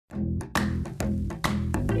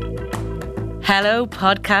Hello,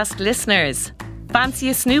 podcast listeners. Fancy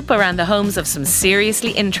a snoop around the homes of some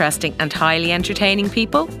seriously interesting and highly entertaining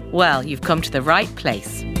people? Well, you've come to the right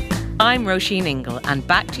place. I'm Roisin Ingle, and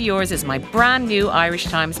Back to Yours is my brand new Irish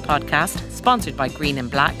Times podcast, sponsored by Green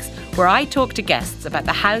and Blacks, where I talk to guests about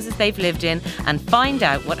the houses they've lived in and find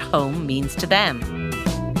out what home means to them.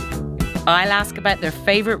 I'll ask about their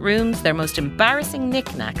favourite rooms, their most embarrassing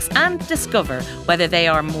knickknacks, and discover whether they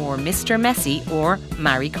are more Mr. Messy or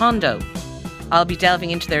Marie Kondo. I'll be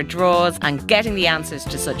delving into their drawers and getting the answers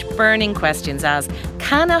to such burning questions as,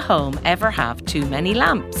 can a home ever have too many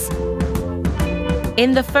lamps?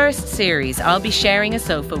 In the first series, I'll be sharing a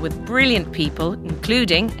sofa with brilliant people,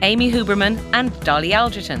 including Amy Huberman and Dolly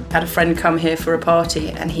Algerton. I had a friend come here for a party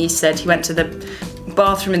and he said he went to the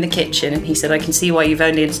bathroom in the kitchen and he said, I can see why you've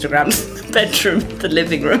only Instagrammed the bedroom, the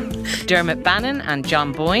living room. Dermot Bannon and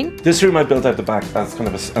John Boyne. This room I built out the back as kind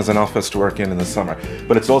of as an office to work in the summer,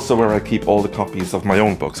 but it's also where I keep all the copies of my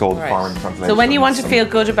own books, all the foreign translations. So when you want to feel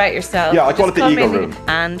good about yourself, yeah, I call it the ego room.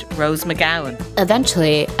 And Rose McGowan.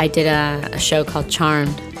 Eventually, I did a show called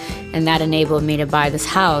Charmed, and that enabled me to buy this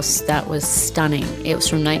house that was stunning. It was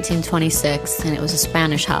from 1926, and it was a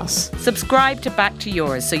Spanish house. Subscribe to Back to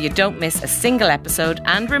Yours so you don't miss a single episode,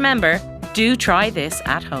 and remember, do try this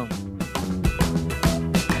at home.